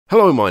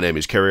Hello, my name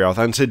is Triumph,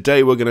 and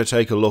today we're going to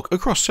take a look,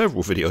 across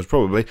several videos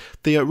probably,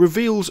 the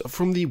reveals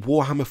from the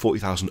Warhammer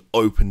 40,000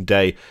 Open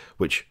Day,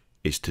 which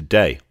is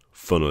today,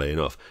 funnily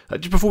enough.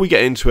 Just before we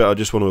get into it, I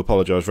just want to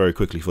apologise very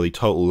quickly for the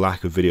total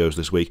lack of videos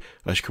this week.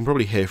 As you can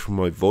probably hear from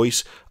my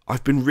voice,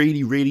 I've been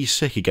really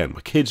sick again.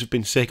 My kids have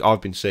been sick,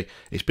 I've been sick.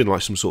 It's been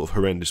like some sort of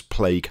horrendous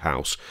plague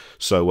house.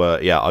 So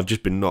yeah, I've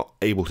just been not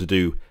able to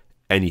do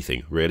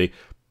anything, really.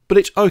 But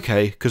it's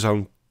okay, because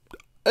I'll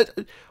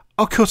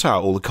cut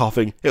out all the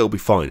coughing, it'll be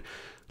fine.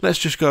 Let's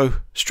just go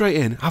straight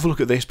in, have a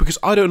look at this, because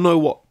I don't know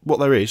what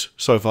there is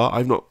so far.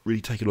 I've not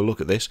really taken a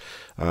look at this.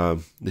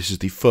 This is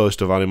the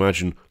first of, I'd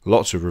imagine,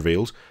 lots of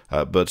reveals.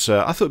 But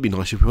I thought it'd be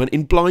nice if we went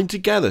in blind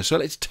together. So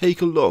let's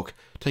take a look,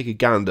 take a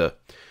gander.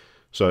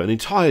 So an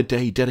entire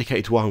day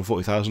dedicated to Warhammer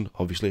 40,000,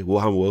 obviously.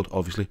 Warhammer World,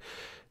 obviously.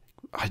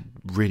 I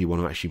really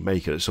want to actually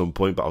make it at some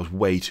point, but I was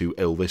way too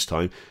ill this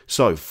time.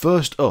 So,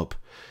 first up,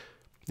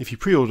 if you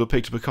pre-ordered or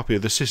picked up a copy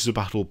of the Sisters of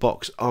Battle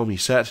box army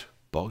set,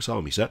 that's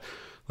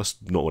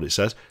not what it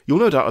says, you'll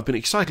no doubt have been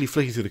excitedly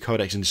flicking through the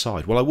codex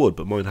inside. Well, I would,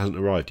 but mine hasn't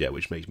arrived yet,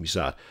 which makes me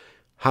sad.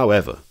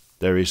 However,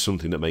 there is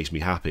something that makes me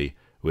happy,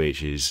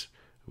 which is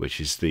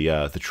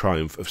the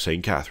Triumph of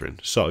Saint Katherine.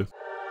 So,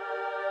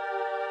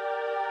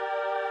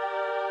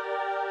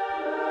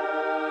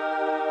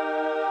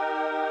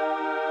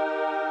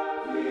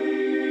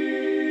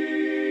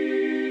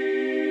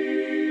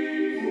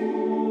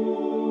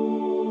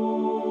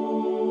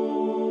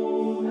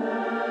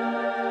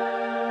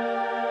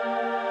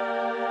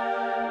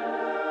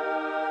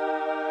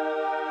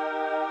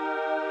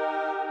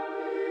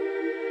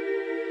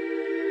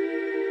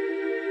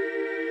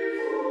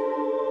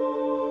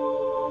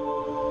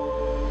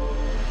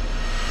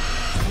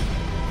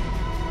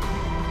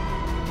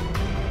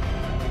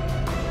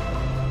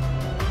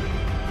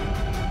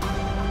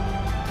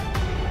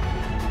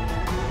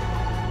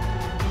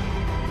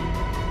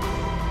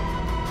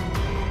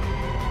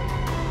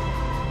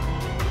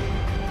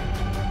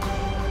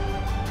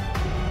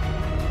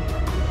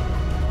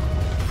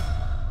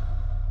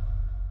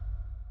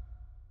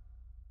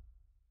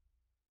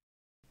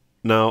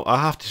 now,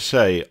 I have to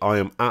say, I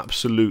am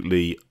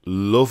absolutely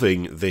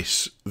loving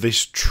this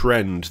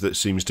trend that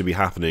seems to be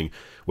happening,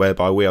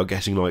 whereby we are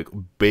getting, like,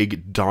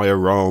 big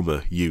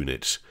diorama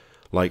units.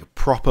 Like,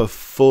 proper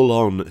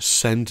full-on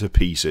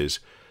centerpieces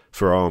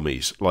for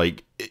armies.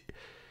 Like,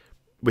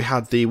 we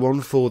had the one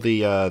for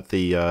the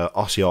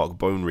Archaeopter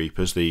Bone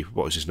Reapers,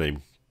 what was his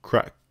name?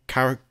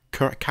 Krakatos?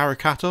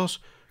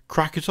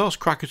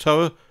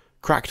 Krakatoa?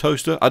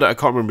 I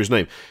can't remember his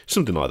name.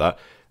 Something like that.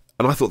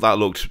 And I thought that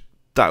looked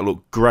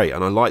great,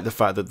 and I like the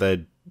fact that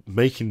they're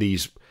making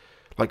these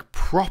like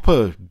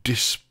proper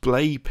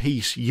display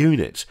piece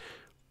units.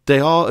 They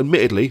are,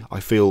 admittedly, I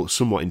feel,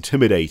 somewhat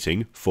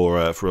intimidating for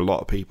a lot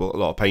of people, a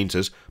lot of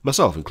painters,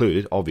 myself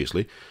included,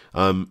 obviously.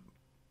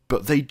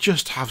 But they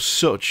just have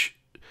such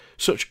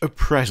a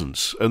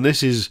presence, and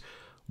this is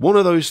one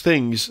of those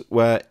things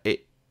where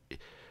it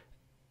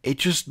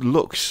just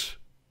looks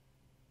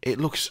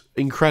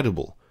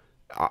incredible.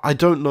 I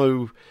don't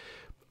know.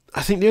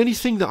 I think the only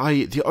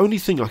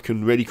thing I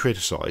can really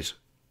criticise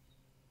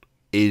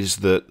is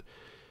that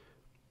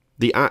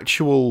the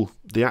actual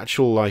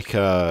like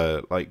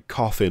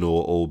coffin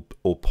or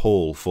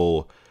pall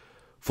for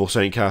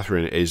Saint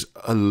Katherine is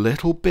a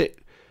little bit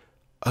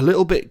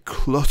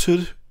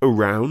cluttered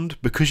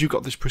around, because you've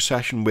got this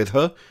procession with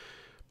her.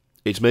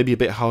 It's maybe a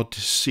bit hard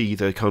to see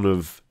the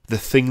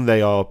thing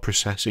they are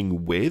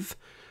processing with,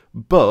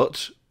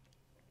 but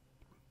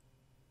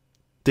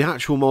the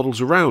actual models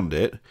around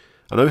it,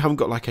 I know we haven't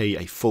got like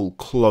a full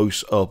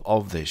close-up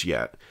of this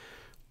yet,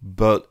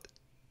 but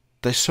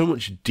there's so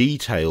much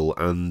detail,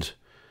 and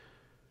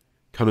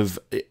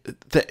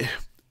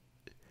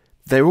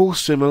they're all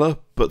similar,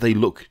 but they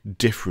look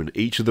different.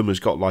 Each of them has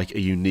got like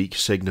a unique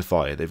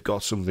signifier. They've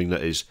got something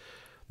that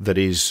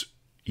is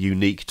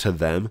unique to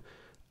them,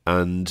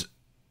 and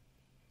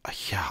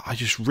yeah, I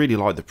just really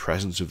like the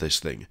presence of this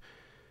thing.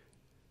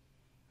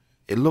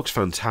 It looks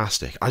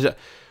fantastic.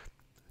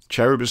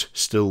 Cherubs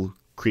still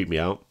creep me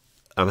out.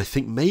 And I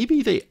think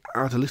maybe they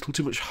add a little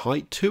too much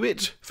height to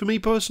it, for me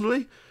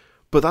personally.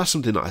 But that's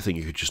something that I think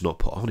you could just not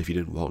put on if you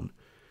didn't want.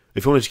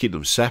 If you wanted to keep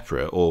them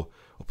separate, or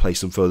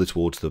place them further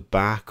towards the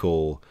back,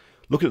 or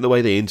looking at the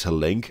way they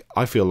interlink,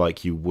 I feel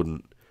like you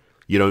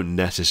don't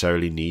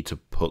necessarily need to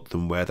put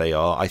them where they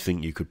are. I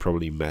think you could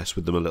probably mess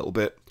with them a little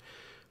bit.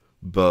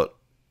 But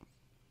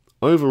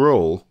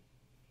overall,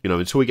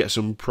 until we get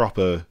some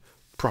proper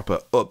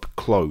up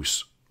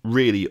close,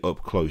 really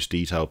up close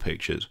detail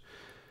pictures,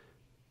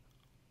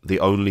 the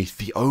only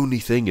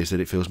thing is that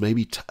it feels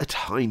maybe a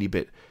tiny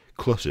bit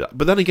cluttered.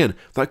 But then again,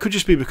 that could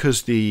just be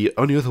because the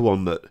only other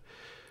one that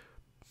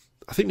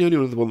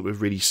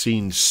we've really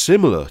seen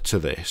similar to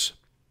this,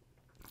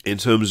 in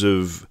terms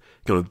of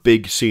kind of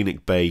big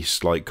scenic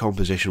base, like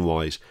composition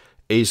wise,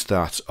 is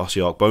that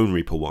Archaeopter Bone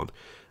Reaper one,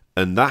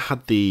 and that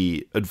had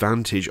the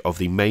advantage of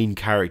the main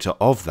character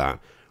of that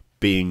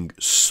being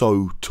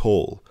so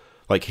tall.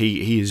 Like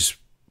he's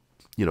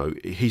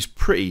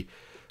pretty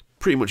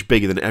pretty much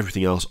bigger than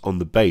everything else on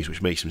the base,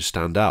 which makes him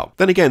stand out.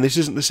 Then again, this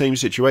isn't the same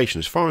situation.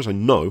 As far as I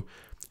know,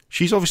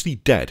 she's obviously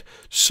dead.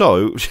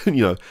 So,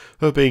 you know,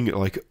 her being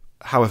like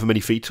however many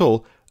feet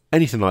tall,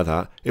 anything like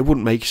that, it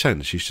wouldn't make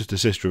sense. She's just a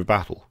sister of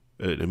battle.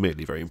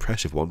 Admittedly, very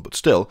impressive one, but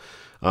still,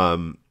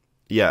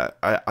 yeah,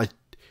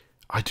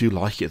 I do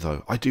like it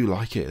though. I do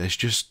like it.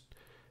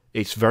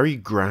 It's very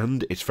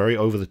grand. It's very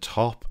over the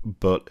top,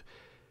 but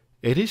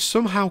it is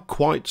somehow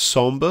quite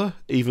somber,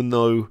 even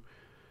though,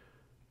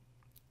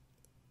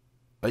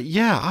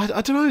 yeah,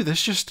 I don't know.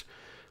 There's just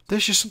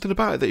something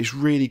about it that is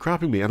really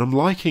grabbing me, and I'm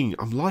liking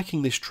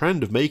this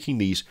trend of making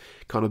these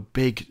kind of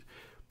big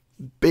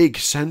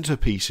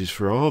centerpieces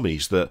for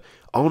armies that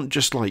aren't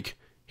just like,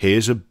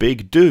 here's a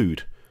big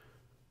dude.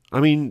 I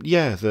mean,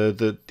 yeah,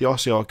 the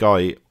RCR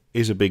guy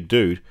is a big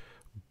dude,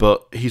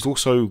 but he's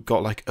also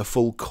got like a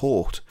full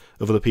court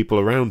of other people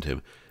around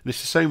him. And it's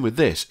the same with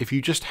this. If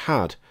you just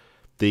had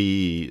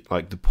the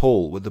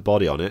pole with the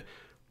body on it,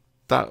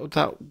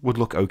 that would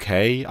look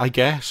okay, I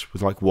guess,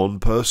 with like one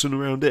person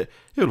around it.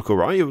 It would look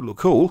alright, it would look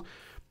cool.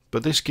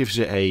 But this gives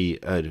it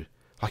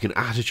like an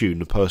attitude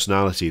and a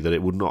personality that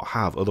it would not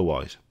have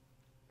otherwise.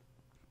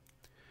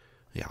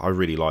 Yeah, I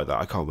really like that.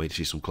 I can't wait to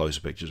see some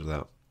closer pictures of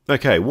that.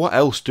 Okay, what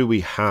else do we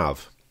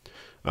have?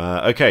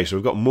 Okay, so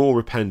we've got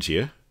more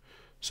Repentia.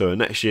 So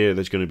next year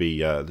there's going to be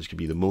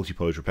the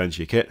multi-pose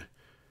Repentia kit.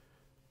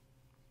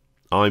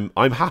 I'm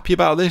happy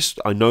about this.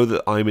 I know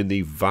that I'm in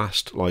the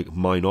vast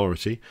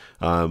minority.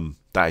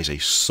 That is a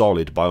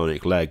solid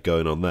bionic leg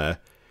going on there.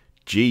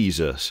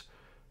 Jesus,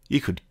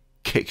 you could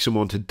kick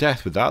someone to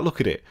death with that.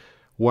 Look at it.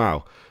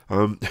 Wow.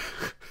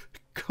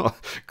 God,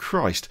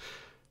 Christ,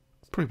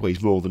 probably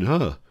weighs more than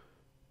her.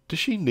 Does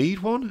she need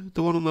one?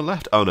 The one on the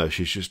left? Oh no,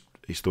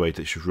 it's the way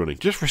that she's running.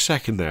 Just for a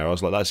second there, I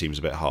was like, that seems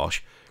a bit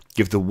harsh.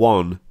 Give the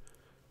one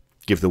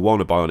a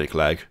bionic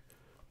leg,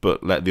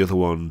 but let the other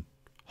one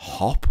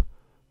hop?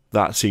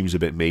 That seems a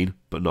bit mean,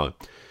 but no,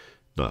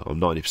 I'm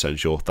 90%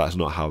 sure that's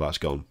not how that's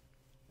gone.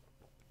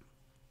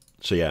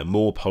 So yeah,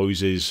 more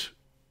poses.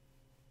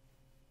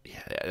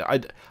 Yeah,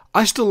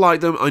 I still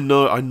like them. I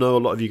know a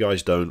lot of you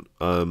guys don't.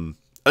 And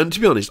to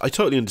be honest, I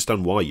totally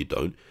understand why you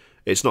don't.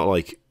 It's not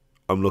like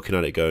I'm looking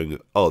at it going,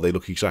 oh, they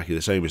look exactly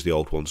the same as the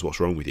old ones, what's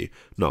wrong with you?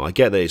 No, I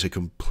get that it's a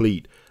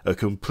complete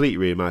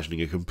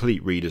reimagining, a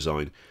complete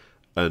redesign,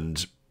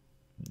 and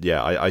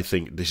yeah, I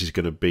think this is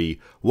going to be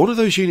one of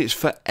those units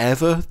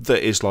forever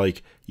that is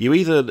like, you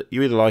either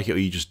like it or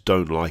you just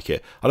don't like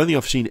it. I don't think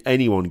I've seen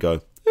anyone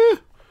go,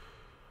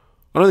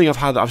 I don't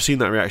think I've seen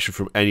that reaction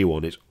from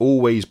anyone. It's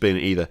always been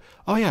either,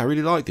 oh yeah, I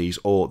really like these,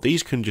 or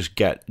these can just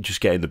get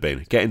in the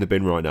bin. Get in the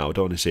bin right now. I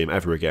don't want to see them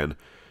ever again.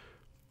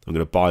 I'm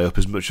going to buy up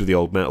as much of the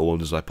old metal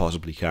ones as I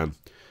possibly can.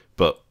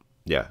 But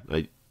yeah,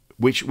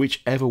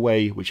 whichever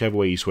way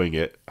you swing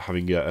it,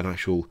 having an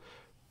actual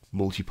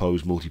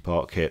multi-pose,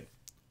 multi-part kit,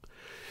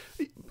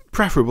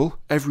 preferable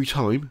every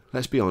time,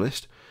 let's be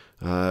honest.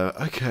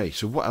 Okay,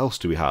 so what else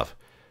do we have?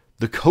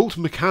 The Cult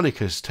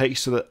Mechanicus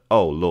takes to the...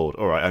 Oh, Lord.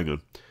 Alright, hang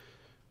on.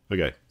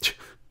 Okay.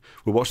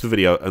 We'll watch the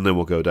video and then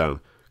we'll go down.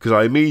 Because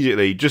I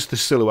immediately, just the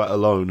silhouette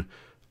alone,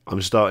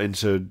 I'm starting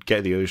to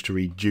get the urge to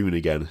read Dune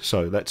again.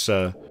 So let's...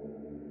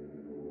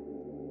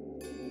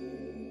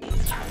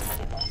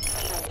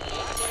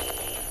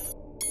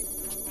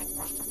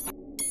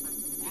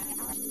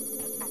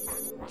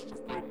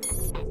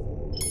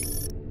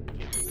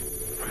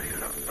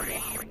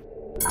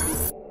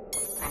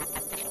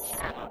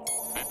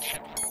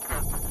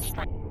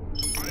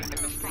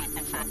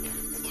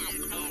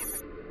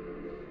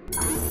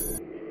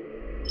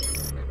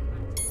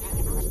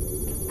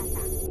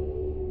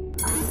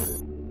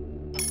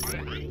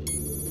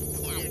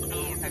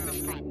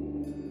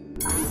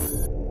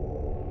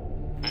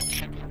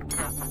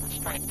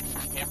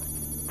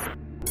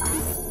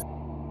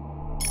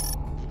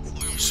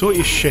 Sort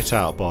your shit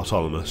out,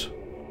 Bartholomew.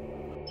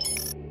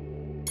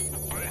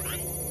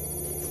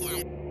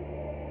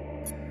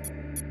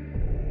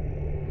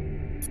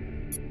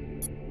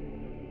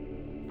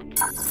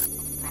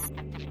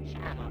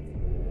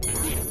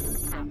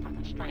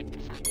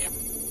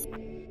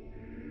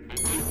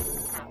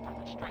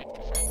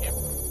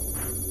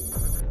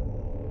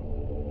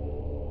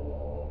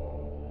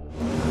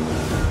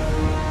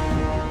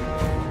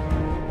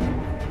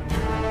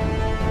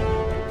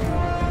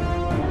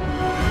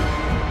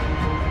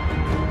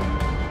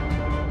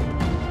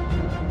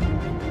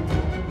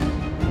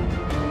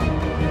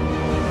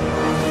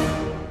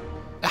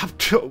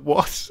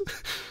 What?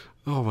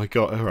 Oh my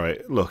god,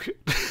 alright, look.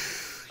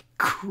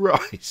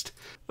 Christ.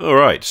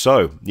 Alright,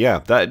 so, yeah,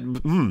 that...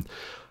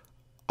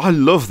 I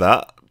love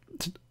that.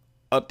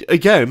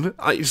 Again,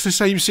 it's the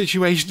same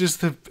situation as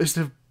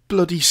the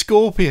bloody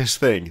Scorpius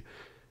thing.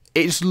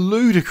 It's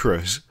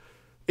ludicrous.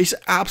 It's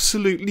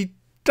absolutely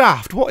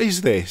daft. What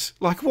is this?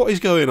 Like, what is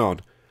going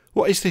on?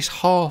 What is this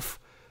half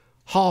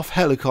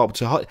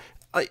helicopter?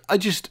 I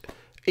just...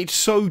 It's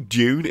so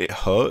Dune, it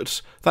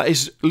hurts. That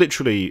is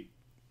literally...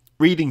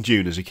 Reading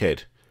Dune as a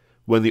kid,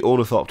 when the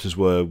ornithopters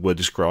were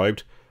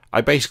described,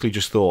 I basically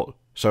just thought,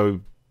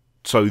 so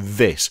So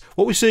this,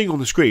 what we're seeing on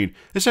the screen,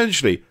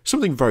 essentially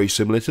something very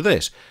similar to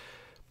this.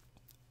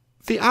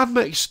 The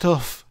AdMech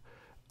stuff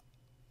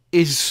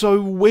is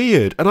so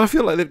weird, and I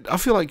feel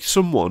like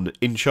someone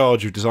in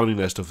charge of designing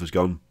their stuff has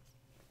gone,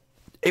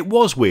 it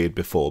was weird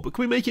before, but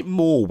can we make it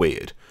more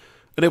weird?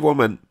 And everyone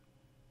went,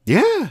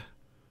 yeah,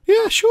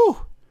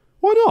 sure,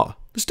 why not?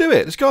 Let's do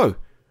it, let's go.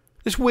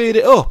 Let's weird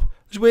it up.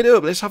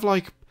 Let's have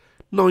like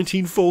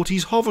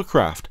 1940s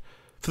hovercraft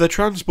for their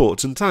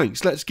transports and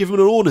tanks. Let's give them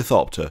an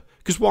ornithopter,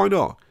 because why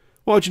not?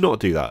 Why would you not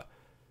do that?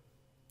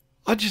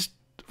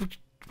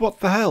 What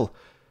the hell?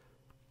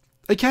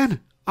 Again,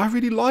 I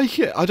really like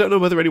it. I don't know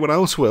whether anyone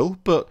else will,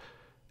 but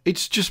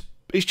it's just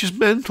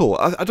mental.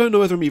 I don't know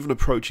whether I'm even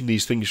approaching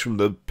these things from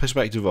the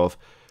perspective of,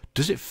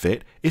 does it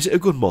fit? Is it a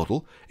good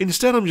model?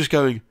 Instead, I'm just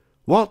going,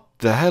 what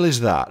the hell is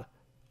that?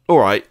 All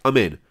right, I'm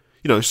in.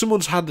 You know,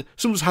 someone's had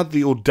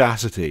the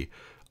audacity.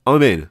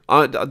 I'm in.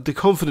 The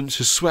confidence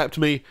has swept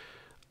me.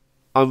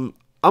 I'm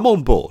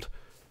on board.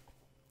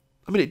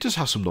 I mean, it does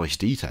have some nice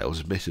details,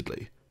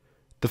 admittedly.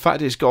 The fact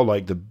that it's got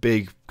like the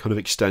big kind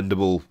of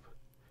extendable,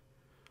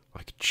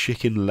 like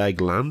chicken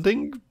leg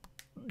landing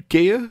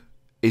gear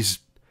is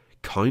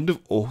kind of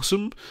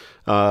awesome.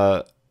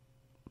 Can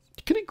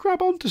it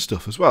grab onto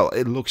stuff as well?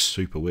 It looks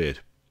super weird.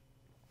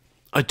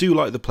 I do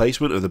like the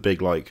placement of the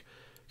big like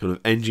kind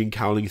of engine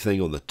cowling thing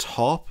on the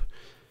top.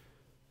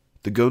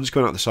 The guns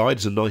going out the side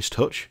is a nice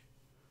touch.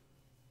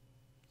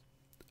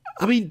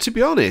 I mean, to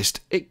be honest,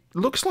 it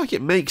looks like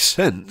it makes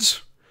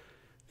sense.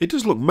 It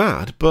does look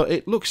mad, but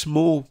it looks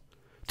more...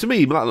 To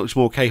me, that looks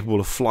more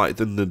capable of flight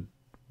than the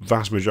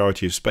vast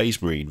majority of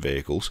Space Marine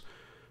vehicles,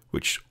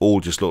 which all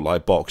just look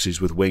like boxes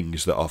with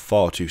wings that are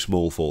far too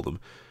small for them.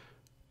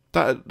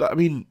 I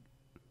mean...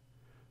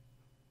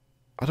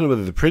 I don't know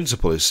whether the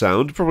principle is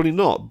sound, probably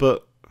not,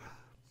 but...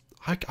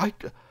 I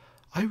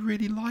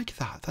really like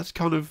that.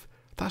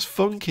 That's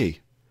funky.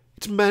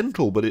 It's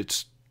mental, but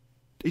it's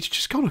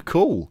just kind of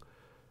cool.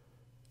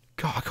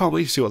 God, I can't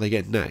wait to see what they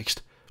get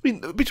next. I mean,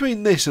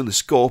 between this and the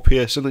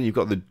Scorpius, and then you've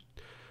got the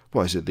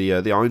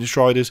Iron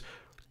Striders,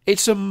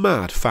 it's a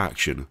mad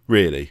faction,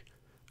 really.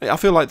 I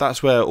feel like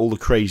that's where all the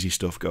crazy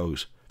stuff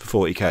goes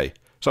for 40k.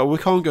 So we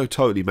can't go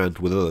totally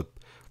mental with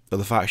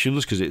other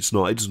factions because it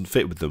doesn't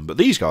fit with them. But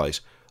these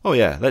guys, oh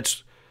yeah,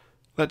 let's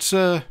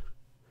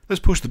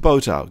push the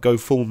boat out, go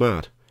full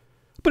mad.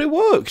 But it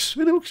works,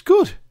 and it looks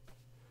good.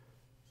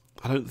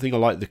 I don't think I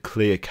like the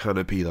clear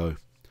canopy though.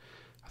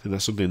 I think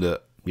that's something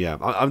that, yeah,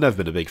 I've never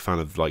been a big fan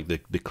of like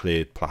the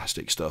clear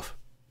plastic stuff.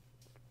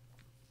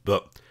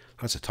 But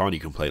that's a tiny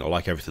complaint. I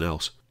like everything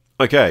else.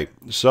 Okay,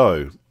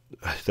 so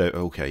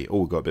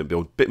we've got a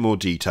bit more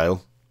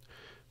detail.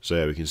 So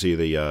yeah, we can see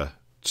the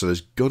so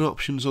there's gun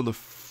options on the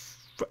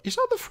is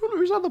that the front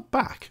or is that the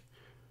back?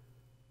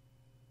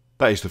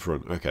 That is the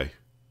front. Okay,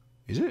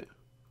 is it?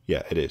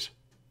 Yeah, it is.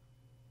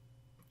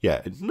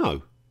 Yeah,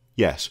 no,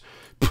 yes.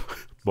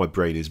 My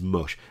brain is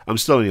mush. I'm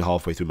still only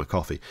halfway through my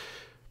coffee.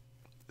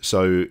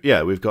 So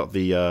yeah, we've got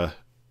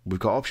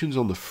options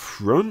on the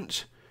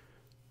front.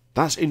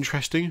 That's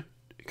interesting.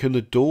 Can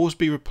the doors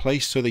be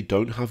replaced so they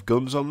don't have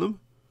guns on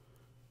them?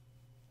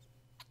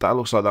 That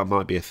looks like that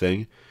might be a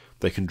thing.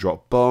 They can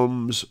drop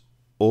bombs,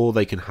 or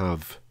they can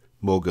have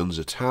more guns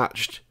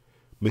attached.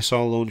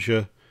 Missile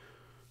launcher.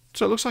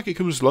 So it looks like it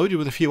comes loaded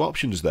with a few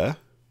options there.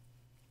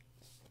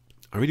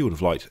 I really would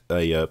have liked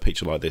a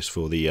picture like this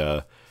for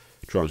the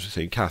Triumph of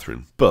Saint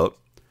Katherine, but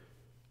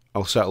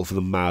I'll settle for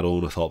the Mad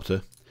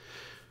Ornithopter.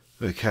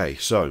 Okay,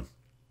 so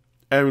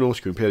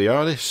Aeronautica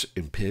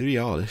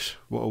Imperialis.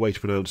 What a way to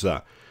pronounce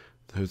that.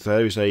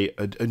 There is a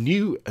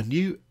new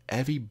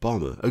heavy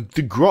bomber,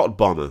 the Grot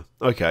bomber.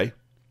 Okay,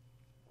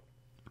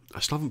 I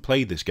still haven't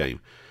played this game.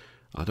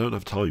 I don't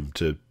have time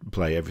to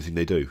play everything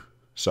they do,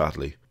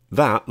 sadly.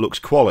 That looks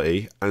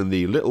quality, and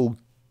the little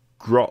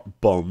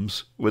grot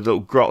bombs with little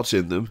grots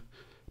in them.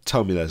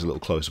 Tell me there's a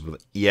little close-up of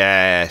it.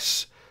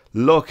 Yes!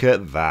 Look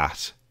at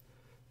that.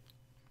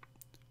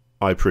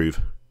 I approve.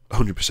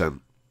 100%.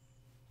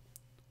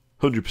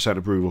 100%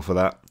 approval for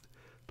that.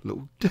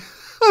 Little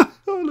oh,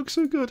 it looks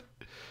so good.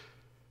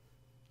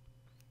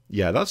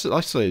 Yeah,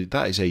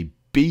 that is a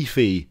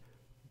beefy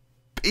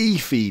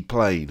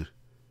plane.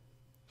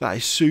 That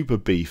is super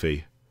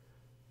beefy.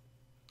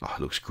 Oh,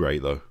 it looks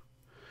great though.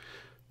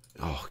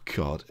 Oh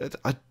god.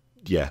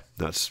 Yeah,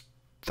 that's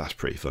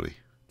pretty funny.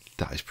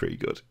 That is pretty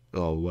good.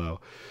 Oh, wow.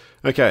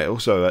 Okay,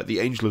 also, the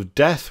Angel of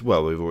Death.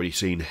 Well, we've already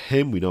seen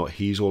him. We know what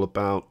he's all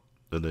about.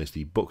 And there's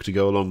the book to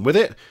go along with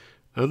it.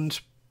 And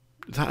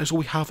that is all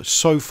we have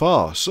so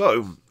far.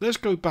 So, let's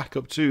go back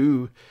up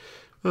to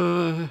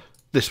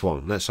this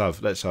one. Let's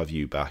have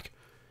you back.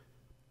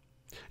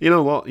 You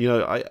know what? You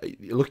know,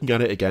 looking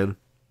at it again,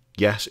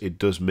 yes, it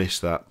does miss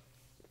that.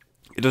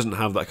 It doesn't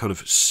have that kind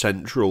of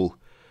central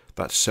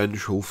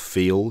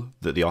feel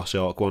that the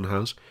Archaeopter one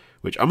has.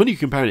 Which I'm only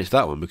comparing it to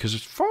that one because,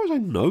 as far as I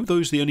know,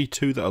 those are the only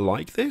two that are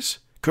like this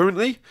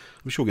currently.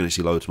 I'm sure we're going to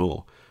see loads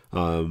more.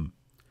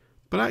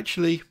 But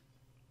actually,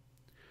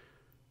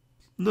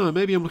 No,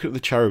 maybe I'm looking at the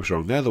cherubs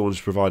wrong. They're the ones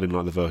providing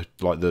like the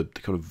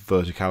kind of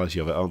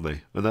verticality of it, aren't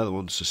they? And they're the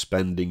ones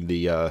suspending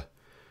the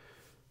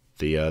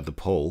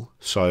pole.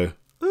 So,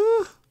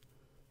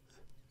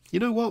 you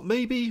know what?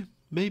 Maybe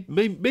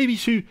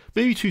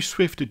too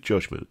swift a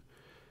judgment.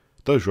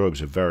 Those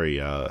robes are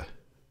very. I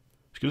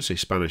was going to say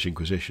Spanish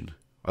Inquisition.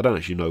 I don't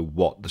actually know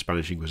what the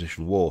Spanish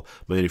Inquisition wore.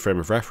 My only frame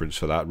of reference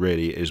for that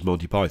really is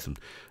Monty Python,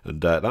 and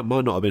that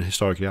might not have been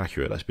historically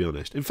accurate, let's be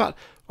honest. In fact,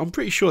 I'm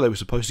pretty sure they were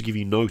supposed to give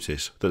you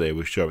notice that they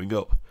were showing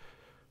up.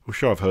 I'm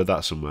sure I've heard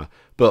that somewhere,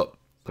 but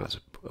that's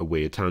a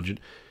weird tangent.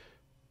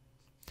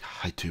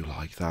 I do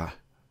like that.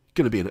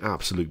 Going to be an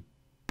absolute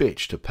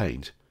bitch to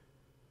paint.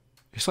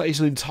 It's like it's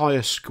an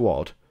entire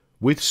squad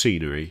with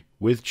scenery,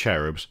 with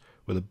cherubs,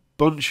 with a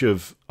bunch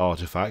of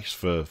artifacts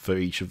for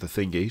each of the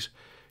thingies,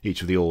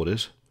 each of the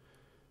orders.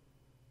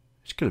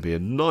 It's going to be a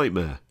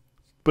nightmare.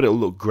 But it'll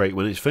look great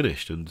when it's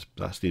finished, and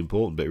that's the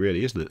important bit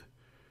really, isn't it?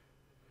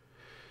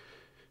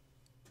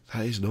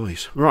 That is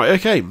nice. Right,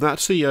 okay,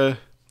 that's the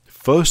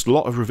first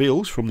lot of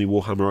reveals from the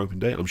Warhammer Open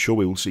Day. I'm sure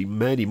we will see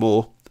many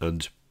more,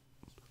 and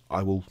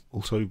I will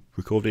also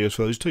record videos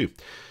for those too.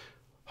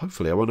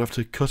 Hopefully I won't have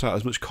to cut out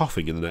as much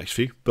coughing in the next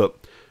few, but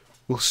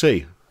we'll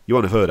see. You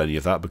won't have heard any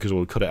of that because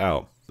I'll cut it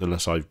out,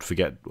 unless I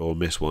forget or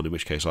miss one, in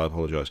which case I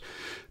apologise.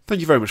 Thank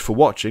you very much for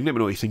watching. Let me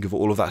know what you think of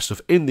all of that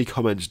stuff in the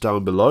comments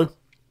down below.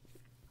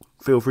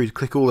 Feel free to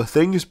click all the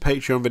things,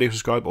 Patreon, video,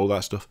 subscribe, all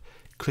that stuff.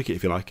 Click it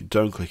if you like,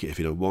 don't click it if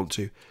you don't want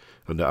to.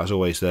 And as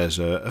always, there's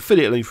an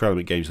affiliate link for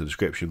Element Games in the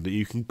description that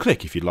you can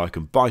click if you'd like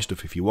and buy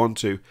stuff if you want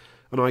to.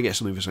 And I get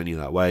something for sending you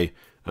that way.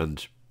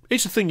 And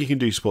it's a thing you can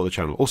do to support the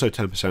channel. Also,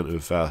 10%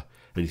 of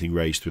anything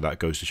raised through that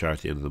goes to charity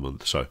at the end of the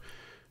month. So,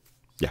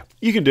 yeah,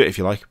 you can do it if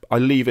you like. I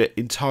leave it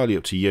entirely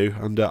up to you.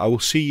 And I will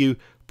see you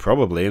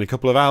probably in a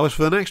couple of hours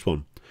for the next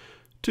one.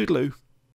 Toodaloo.